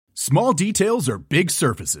Small details are big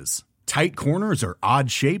surfaces. Tight corners are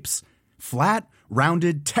odd shapes. Flat,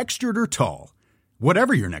 rounded, textured, or tall.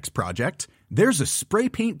 Whatever your next project, there's a spray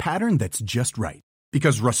paint pattern that's just right.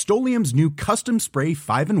 Because Rust-Oleum's new Custom Spray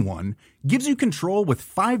 5-in-1 gives you control with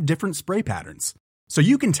 5 different spray patterns. So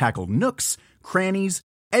you can tackle nooks, crannies,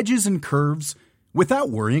 edges, and curves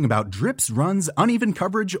without worrying about drips, runs, uneven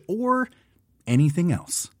coverage, or anything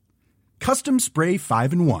else. Custom Spray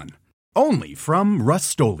 5-in-1. Only from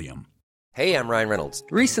Rust-Oleum. Hey, I'm Ryan Reynolds.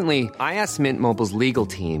 Recently, I asked Mint Mobile's legal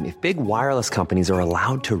team if big wireless companies are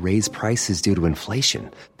allowed to raise prices due to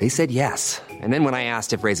inflation. They said yes. And then when I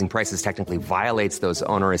asked if raising prices technically violates those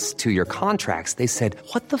onerous 2-year contracts, they said,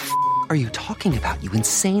 "What the f*** are you talking about, you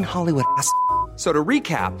insane Hollywood ass f- So to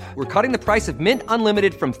recap, we're cutting the price of Mint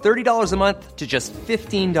Unlimited from $30 a month to just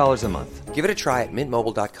 $15 a month. Give it a try at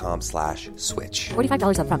mintmobile.com/switch.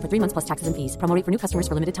 $45 up front for 3 months plus taxes and fees. Promo rate for new customers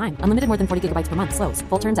for limited time. Unlimited more than 40 gigabytes per month. Slows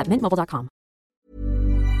full terms at mintmobile.com.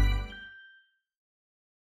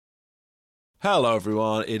 Hello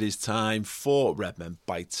everyone, it is time for Redmen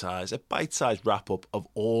Bitesize, a bite-sized wrap-up of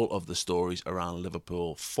all of the stories around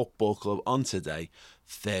Liverpool Football Club on today,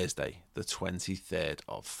 Thursday, the 23rd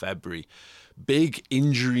of February. Big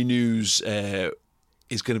injury news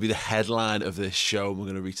is going to be the headline of this show. We're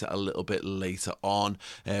going to reach that a little bit later on.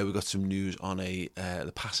 We've got some news on the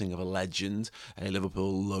passing of a legend, a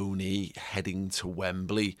Liverpool loanee heading to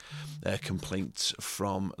Wembley. Complaints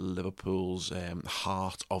from Liverpool's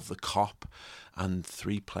Heart of the Cop, and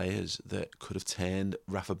 3 players that could have turned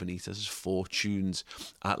Rafa Benitez's fortunes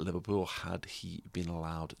at Liverpool had he been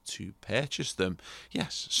allowed to purchase them.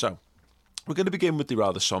 Yes, so we're going to begin with the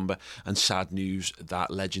rather sombre and sad news that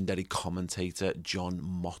legendary commentator John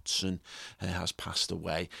MOTSON has passed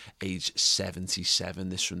away, aged 77.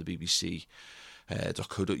 This from the BBC.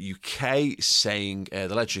 .co.uk saying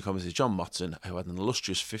the legendary commentator John MOTSON, who had an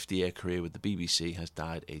illustrious 50-year career with the BBC, has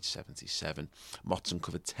died aged 77. MOTSON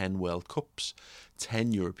covered 10 World Cups,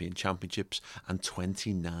 10 European Championships and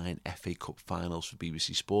 29 FA Cup finals for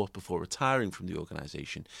BBC Sport before retiring from the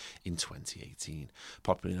organisation in 2018.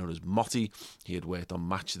 Popularly known as Motty, he had worked on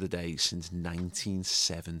Match of the Day since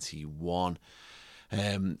 1971.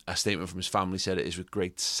 A statement from his family said, "It is with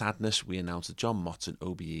great sadness we announce that John MOTSON,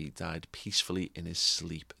 OBE, died peacefully in his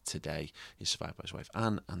sleep today." He's survived by his wife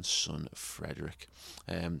Anne and son Frederick.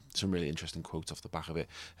 Some really interesting quotes off the back of it.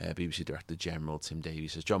 BBC Director General Tim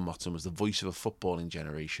Davies says, "John MOTSON was the voice of a footballing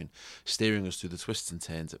generation, steering us through the twists and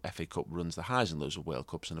turns of FA Cup runs, the highs and lows of World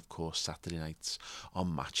Cups, and of course Saturday nights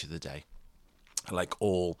on Match of the Day." Like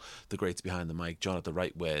all the greats behind the mic, John had the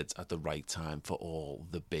right words at the right time for all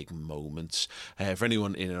the big moments. For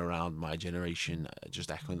anyone in and around my generation, just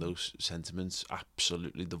echoing those sentiments,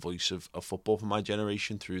 absolutely the voice of football for my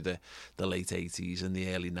generation through the late 80s and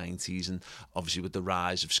the early 90s. And obviously with the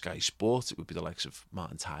rise of Sky Sports, it would be the likes of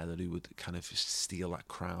Martin Tyler who would kind of steal that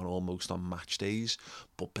crown almost on match days,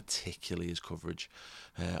 but particularly his coverage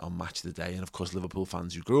on Match of the Day. And of course, Liverpool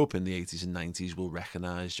fans who grew up in the 80s and 90s will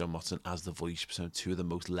recognise John MOTSON as the voice for 2 of the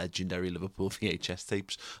most legendary Liverpool VHS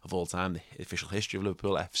tapes of all time, the official history of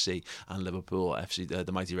Liverpool FC and Liverpool FC, the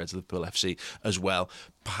Mighty Reds of Liverpool FC as well.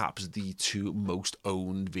 Perhaps the 2 most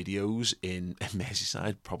owned videos in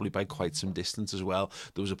Merseyside, probably by quite some distance as well.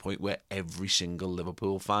 There was a point where every single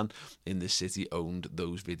Liverpool fan in the city owned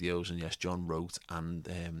those videos, and yes, John wrote and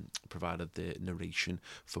provided the narration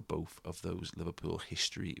for both of those Liverpool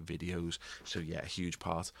history videos. So yeah, a huge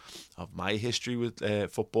part of my history with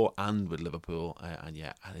football and with Liverpool, and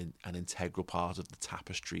yeah, an integral part of the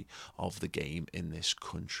tapestry of the game in this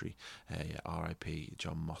country. R.I.P.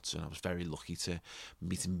 John MOTSON. I was very lucky to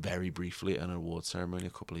meet him very briefly at an award ceremony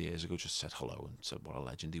a couple of years ago. Just said hello and said what a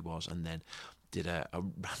legend he was, and then did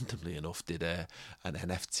randomly enough an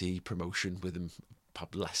NFT promotion with him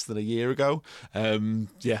probably less than a year ago.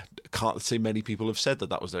 Can't say many people have said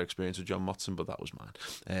that was their experience with John MOTSON, but that was mine.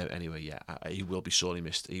 Anyway, yeah, he will be sorely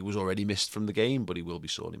missed. He was already missed from the game, but he will be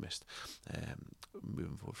sorely missed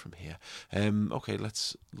moving forward from here. Okay,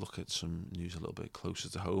 let's look at some news a little bit closer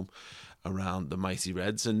to home around the Mighty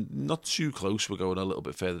Reds, and not too close. We're going a little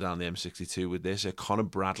bit further down the M62 with this. Conor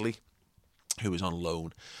Bradley, who is on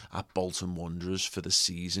loan at Bolton Wanderers for the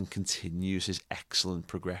season, continues his excellent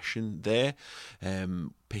progression there,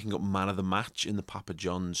 picking up man of the match in the Papa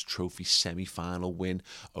John's Trophy semi-final win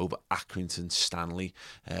over Accrington Stanley,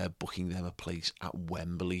 booking them a place at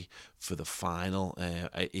Wembley for the final,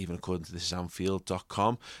 even according to this is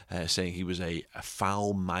Anfield.com, saying he was a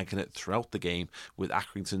foul magnet throughout the game with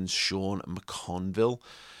Accrington's Sean McConville.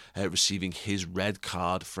 receiving his red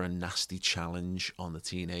card for a nasty challenge on the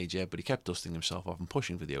teenager, but he kept dusting himself off and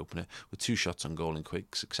pushing for the opener with 2 shots on goal in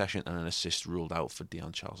quick succession and an assist ruled out for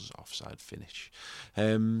Dion Charles' offside finish.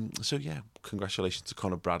 So yeah, congratulations to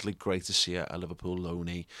Conor Bradley. Great to see a Liverpool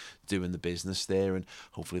loanee doing the business there, and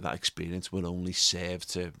hopefully that experience will only serve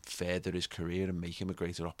to further his career and make him a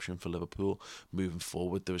greater option for Liverpool moving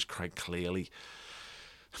forward. There was quite clearly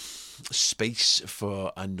space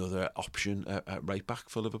for another option at right back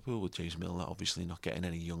for Liverpool, with James Milner obviously not getting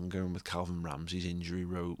any younger, and with Calvin Ramsey's injury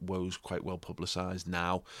woes quite well publicised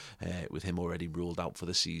now, with him already ruled out for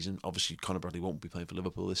the season. Obviously Conor Bradley won't be playing for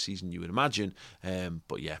Liverpool this season, you would imagine,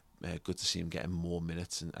 but yeah, good to see him getting more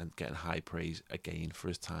minutes and getting high praise again for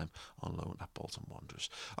his time on loan at Bolton Wanderers.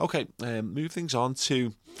 Okay, move things on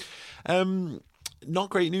to not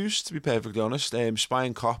great news, to be perfectly honest. Spy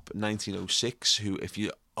Cop 1906, who, if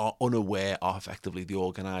you are unaware, are effectively the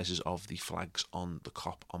organisers of the flags on the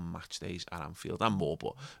Kop on match days at Anfield and more,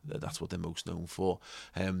 but that's what they're most known for.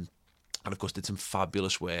 And of course did some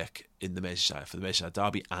fabulous work in the Merseyside, for the Merseyside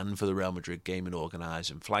derby and for the Real Madrid game, in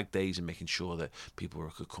organising flag days and making sure that people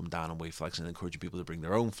could come down and wave flags, and encouraging people to bring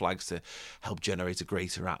their own flags to help generate a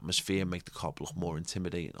greater atmosphere and make the Kop look more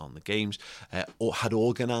intimidating on the games. Or had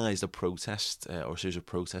organised a protest or a series of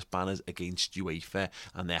protest banners against UEFA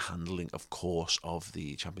and their handling, of course, of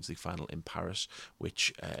the Champions League final in Paris,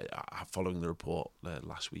 which, following the report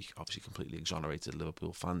last week, obviously completely exonerated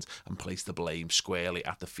Liverpool fans and placed the blame squarely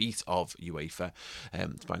at the feet of UEFA.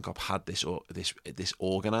 Spy Cop had this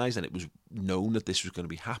organised, and it was known that this was going to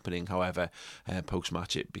be happening. However,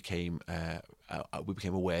 post-match it became we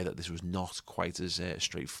became aware that this was not quite as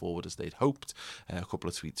straightforward as they'd hoped. A couple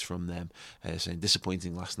of tweets from them saying,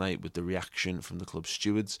 disappointing last night with the reaction from the club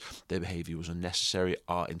stewards. Their behaviour was unnecessary.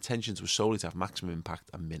 Our intentions were solely to have maximum impact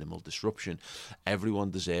and minimal disruption.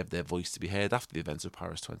 Everyone deserved their voice to be heard after the events of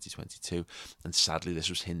Paris 2022, and sadly this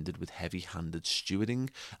was hindered with heavy-handed stewarding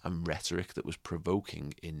and rhetoric that was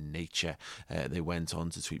provoking in nature. They went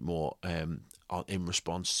on to tweet more in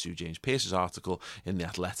response to James Pearce's article in The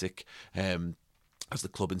Athletic, as the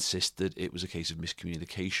club insisted it was a case of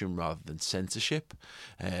miscommunication rather than censorship.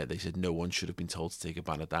 They said no one should have been told to take a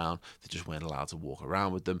banner down. They just weren't allowed to walk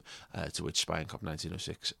around with them, to which Spy Cop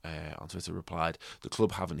 1906 on Twitter replied, the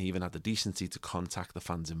club haven't even had the decency to contact the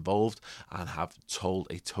fans involved and have told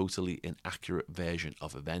a totally inaccurate version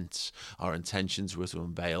of events. Our intentions were to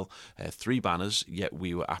unveil 3 banners, yet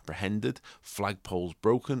we were apprehended, flagpoles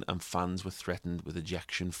broken, and fans were threatened with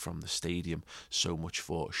ejection from the stadium. So much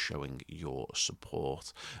for showing your support.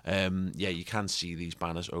 Yeah, you can see these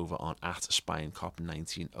banners over on at Spy Cop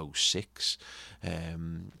 1906.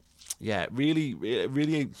 Yeah,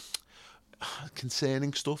 really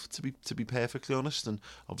concerning stuff, to be perfectly honest. And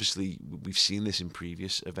obviously we've seen this in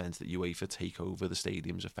previous events, that UEFA take over the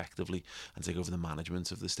stadiums effectively and take over the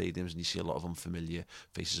management of the stadiums, and you see a lot of unfamiliar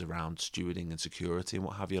faces around stewarding and security and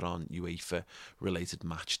what have you on UEFA related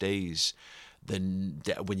match days. Then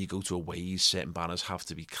when you go to aways, certain banners have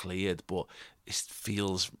to be cleared, but it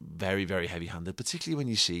feels very, very heavy-handed, particularly when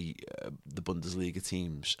you see the Bundesliga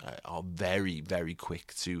teams are very, very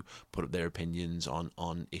quick to put up their opinions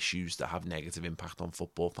on issues that have negative impact on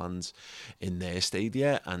football fans in their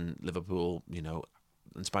stadia. And Liverpool,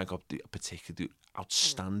 and Spy Cop do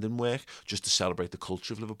outstanding work just to celebrate the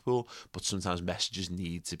culture of Liverpool, but sometimes messages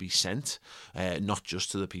need to be sent, not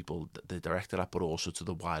just to the people that they're directed at, but also to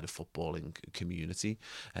the wider footballing community,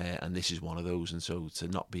 and this is one of those. And so to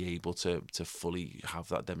not be able to fully have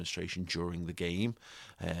that demonstration during the game,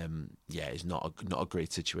 is not a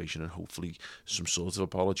great situation, and hopefully some sort of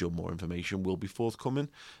apology or more information will be forthcoming.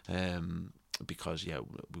 Because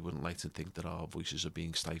we wouldn't like to think that our voices are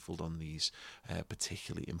being stifled on these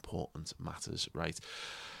particularly important matters, right?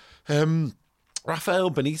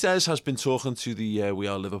 Rafael Benitez has been talking to the We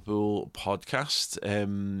Are Liverpool podcast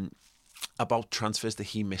about transfers that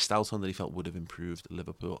he missed out on that he felt would have improved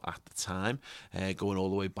Liverpool at the time, going all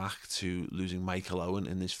the way back to losing Michael Owen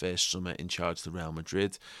in his first summer in charge of Real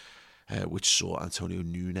Madrid, which saw Antonio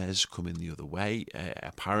Nunes come in the other way.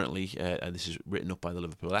 Apparently, and this is written up by the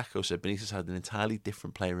Liverpool Echo, said Benitez had an entirely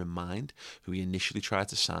different player in mind who he initially tried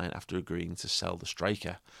to sign after agreeing to sell the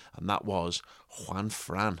striker, and that was Juan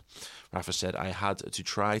Fran. Rafa said, I had to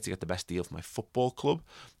try to get the best deal for my football club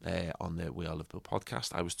on the We Are Liverpool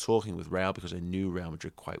podcast. I was talking with Real because I knew Real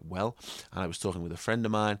Madrid quite well, and I was talking with a friend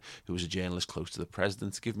of mine who was a journalist close to the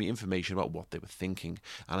president to give me information about what they were thinking,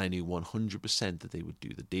 and I knew 100% that they would do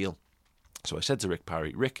the deal. So I said to Rick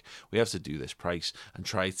Parry, Rick, we have to do this price and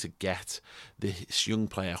try to get this young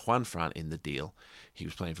player, Juan Fran, in the deal. He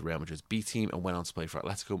was playing for Real Madrid's B team and went on to play for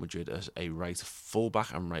Atletico Madrid as a right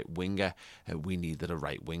fullback and right winger. We needed a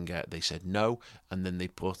right winger. They said no, and then they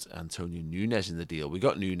put Antonio Nunes in the deal. We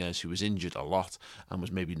got Nunes, who was injured a lot and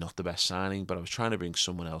was maybe not the best signing, but I was trying to bring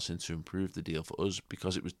someone else in to improve the deal for us.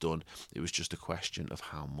 Because it was done, it was just a question of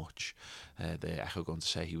how much. The Echo go on to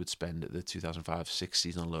say he would spend the 2005-06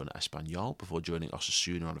 season on loan at Espanyol before joining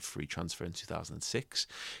Osasuna on a free transfer in 2006.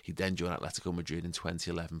 He then joined Atletico Madrid in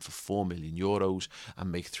 2011 for €4 million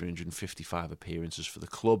and make 355 appearances for the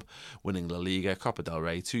club, winning La Liga, Copa del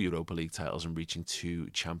Rey, 2 Europa League titles and reaching 2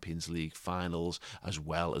 Champions League finals, as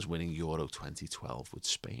well as winning Euro 2012 with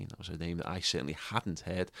Spain. That was a name that I certainly hadn't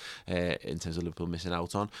heard in terms of Liverpool missing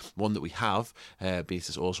out on. One that we have,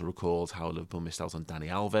 Bitesize also recalled how Liverpool missed out on Dani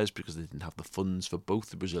Alves because they didn't have the funds for both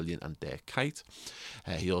the Brazilian and Dirk Kuyt.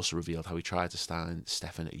 He also revealed how he tried to sign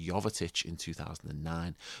Stefan Jovetic in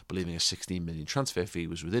 2009, believing a 16 million transfer fee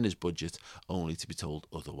was within his budget, only to be told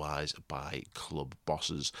otherwise by club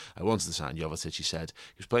bosses. I wanted to sign Jovetic, he said.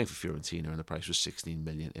 He was playing for Fiorentina and the price was 16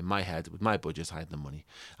 million. In my head, with my budget, I had the money.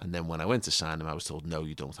 And then when I went to sign him, I was told, no,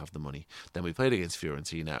 you don't have the money. Then we played against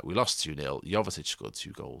Fiorentina. We lost 2-0. Jovetic scored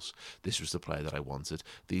 2 goals. This was the player that I wanted.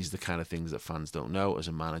 These are the kind of things that fans don't know. As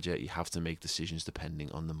a manager, you have to make decisions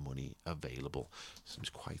depending on the money available. Seems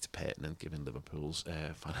quite pertinent given Liverpool's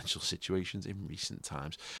financial situations in recent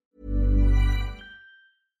times.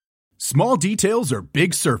 Small details are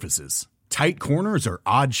big surfaces. Tight corners are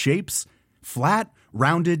odd shapes. Flat,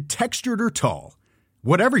 rounded, textured, or tall.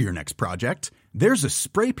 Whatever your next project, there's a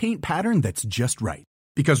spray paint pattern that's just right.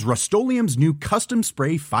 Because Rust-Oleum's new Custom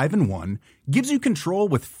Spray 5-in-1 gives you control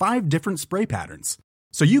with 5 different spray patterns.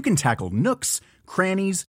 So you can tackle nooks,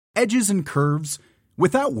 crannies, edges, and curves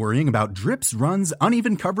without worrying about drips, runs,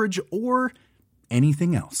 uneven coverage, or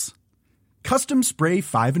anything else. Custom Spray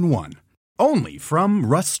 5-in-1. Only from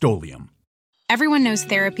Rust-Oleum. Everyone knows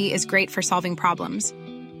therapy is great for solving problems.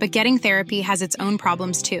 But getting therapy has its own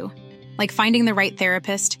problems too. Like finding the right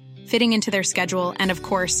therapist, fitting into their schedule, and of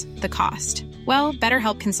course, the cost. Well,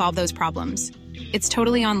 BetterHelp can solve those problems. It's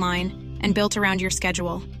totally online and built around your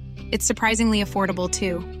schedule. It's surprisingly affordable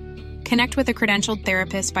too. Connect with a credentialed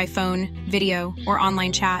therapist by phone, video, or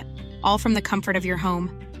online chat, all from the comfort of your home.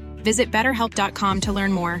 Visit BetterHelp.com to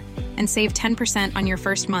learn more and save 10% on your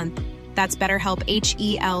first month. That's BetterHelp,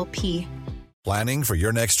 H-E-L-P. Planning for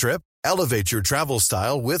your next trip? Elevate your travel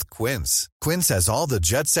style with Quince. Quince has all the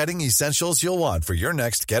jet-setting essentials you'll want for your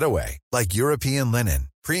next getaway, like European linen,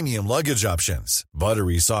 premium luggage options,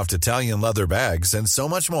 buttery soft Italian leather bags, and so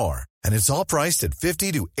much more. And it's all priced at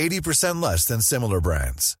 50 to 80% less than similar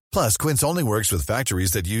brands. Plus, Quince only works with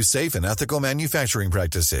factories that use safe and ethical manufacturing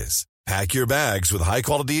practices. Pack your bags with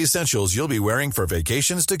high-quality essentials you'll be wearing for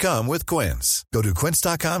vacations to come with Quince. Go to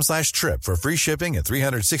quince.com/trip for free shipping and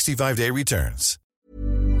 365-day returns.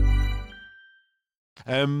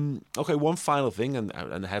 Okay, one final thing, and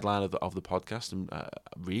the headline of the podcast, and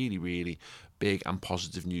really, really big and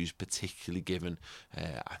positive news, particularly given,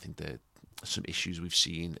 I think, some issues we've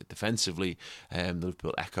seen defensively. The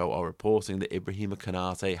Liverpool Echo are reporting that Ibrahima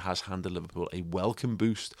Konate has handed Liverpool a welcome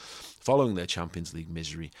boost following their Champions League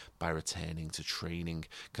misery by returning to training.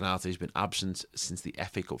 Konate has been absent since the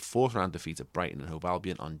FA Cup 4th round defeat at Brighton and Hove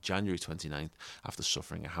Albion on January 29th after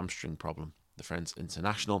suffering a hamstring problem. The French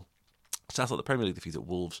international settled the Premier League defeat at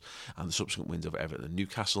Wolves and the subsequent wins over Everton and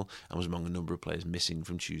Newcastle, and was among a number of players missing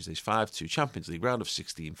from Tuesday's 5-2 Champions League round of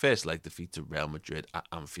 16 first leg defeat to Real Madrid at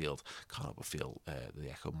Anfield. Can't help but feel the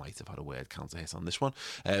Echo might have had a weird counter hit on this one.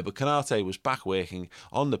 But Konate was back working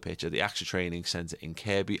on the pitch at the AXA Training Centre in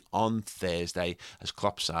Kirkby on Thursday as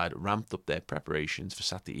Klopp's side ramped up their preparations for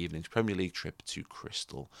Saturday evening's Premier League trip to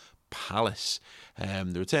Crystal Palace.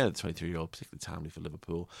 The return of the 23-year-old particularly timely for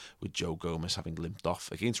Liverpool, with Joe Gomez having limped off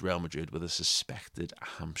against Real Madrid with a suspected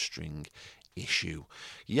hamstring issue.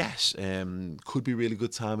 Yes, could be really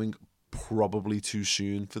good timing. Probably too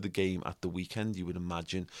soon for the game at the weekend. You would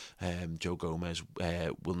imagine Joe Gomez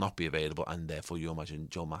will not be available, and therefore you imagine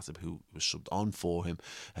Joel Matip, who was subbed on for him,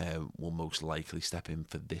 will most likely step in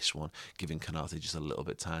for this one, giving Konate just a little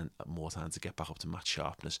bit more time to get back up to match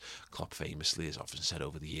sharpness. Klopp famously has often said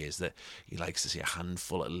over the years that he likes to see a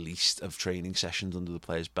handful at least of training sessions under the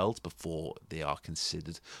player's belt before they are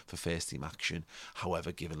considered for first team action.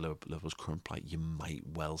 However, given Liverpool's current plight, you might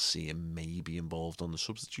well see him maybe involved on the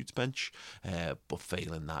substitutes bench. match. But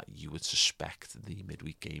failing that, you would suspect the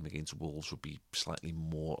midweek game against Wolves would be slightly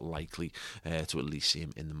more likely to at least see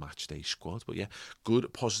him in the matchday squad. But yeah,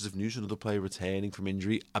 good positive news. Another player returning from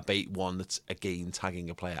injury, albeit one that's again tagging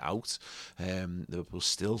a player out. Liverpool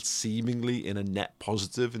still seemingly in a net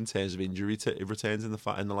positive in terms of injury returns in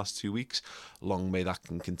the last 2 weeks. Long may that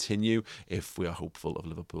can continue if we are hopeful of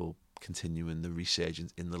Liverpool continuing the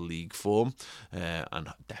resurgence in the league form, and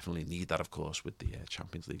definitely need that, of course, with the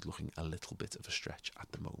Champions League looking a little bit of a stretch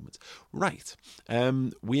at the moment. Right,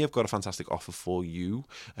 we have got a fantastic offer for you.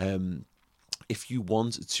 If you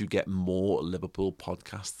want to get more Liverpool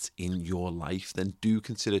podcasts in your life, then do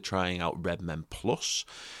consider trying out Redmen Plus.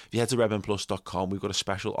 If you head to redmenplus.com, we've got a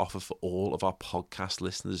special offer for all of our podcast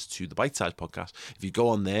listeners to the Bitesize podcast. If you go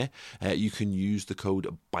on there, you can use the code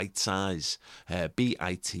Bitesize,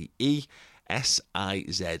 BITESIZE,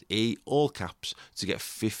 all caps, to get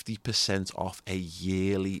 50% off a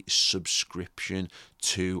yearly subscription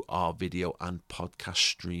to our video and podcast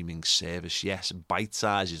streaming service. Yes,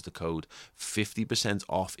 Bitesize is the code. 50%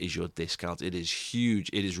 off is your discount. It is huge.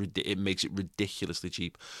 It makes it ridiculously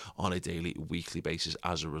cheap on a daily, weekly basis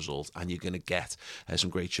as a result. And you're going to get some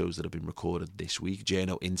great shows that have been recorded this week.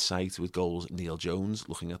 Journo Insight with goals Neil Jones,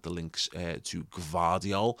 looking at the links to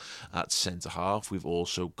Gvardiol at centre-half. We've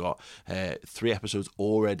also got 3 episodes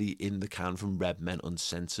already in the can from Redmen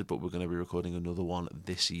Uncensored, but we're going to be recording another one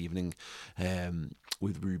this evening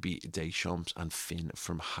with Ruby Deschamps and Finn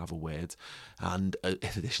from Have a Word. And in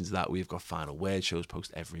addition to that, we've got Final Word shows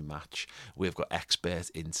post every match. We've got expert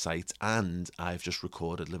insights, and I've just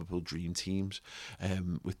recorded Liverpool Dream Teams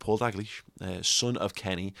with Paul Dalglish, son of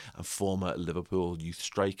Kenny and former Liverpool youth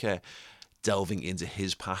striker, delving into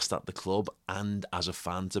his past at the club and as a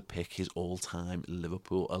fan to pick his all-time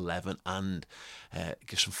Liverpool 11 and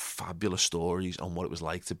give some fabulous stories on what it was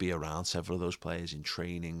like to be around several of those players in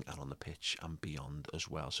training and on the pitch and beyond as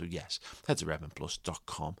well. So yes, head to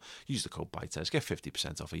redmenplus.com, use the code Bitesize, get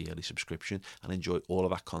 50% off a yearly subscription and enjoy all of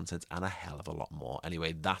that content and a hell of a lot more.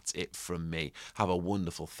 Anyway, that's it from me. Have a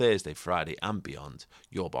wonderful Thursday, Friday and beyond.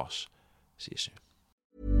 Your boss. See you soon.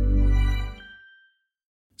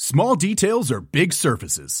 Small details are big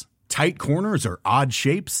surfaces. Tight corners are odd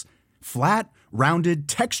shapes. Flat, rounded,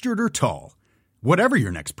 textured, or tall. Whatever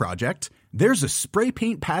your next project, there's a spray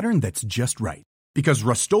paint pattern that's just right. Because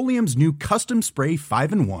Rust-Oleum's new Custom Spray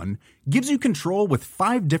 5-in-1 gives you control with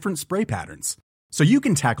 5 different spray patterns. So you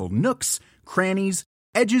can tackle nooks, crannies,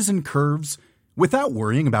 edges, and curves without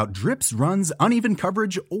worrying about drips, runs, uneven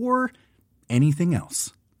coverage, or anything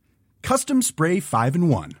else. Custom Spray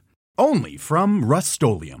 5-in-1. Only from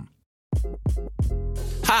Rust-Oleum.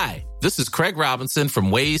 Hi, this is Craig Robinson from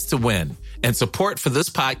Ways to Win, and support for this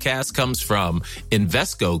podcast comes from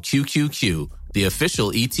Invesco QQQ, the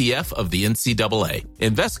official ETF of the NCAA.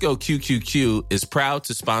 Invesco QQQ is proud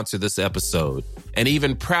to sponsor this episode, and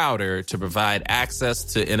even prouder to provide access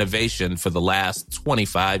to innovation for the last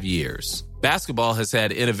 25 years. Basketball has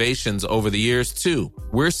had innovations over the years, too.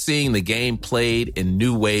 We're seeing the game played in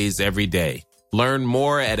new ways every day. Learn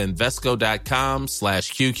more at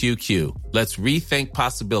Invesco.com/QQQ. Let's rethink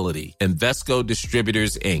possibility. Invesco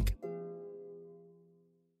Distributors, Inc.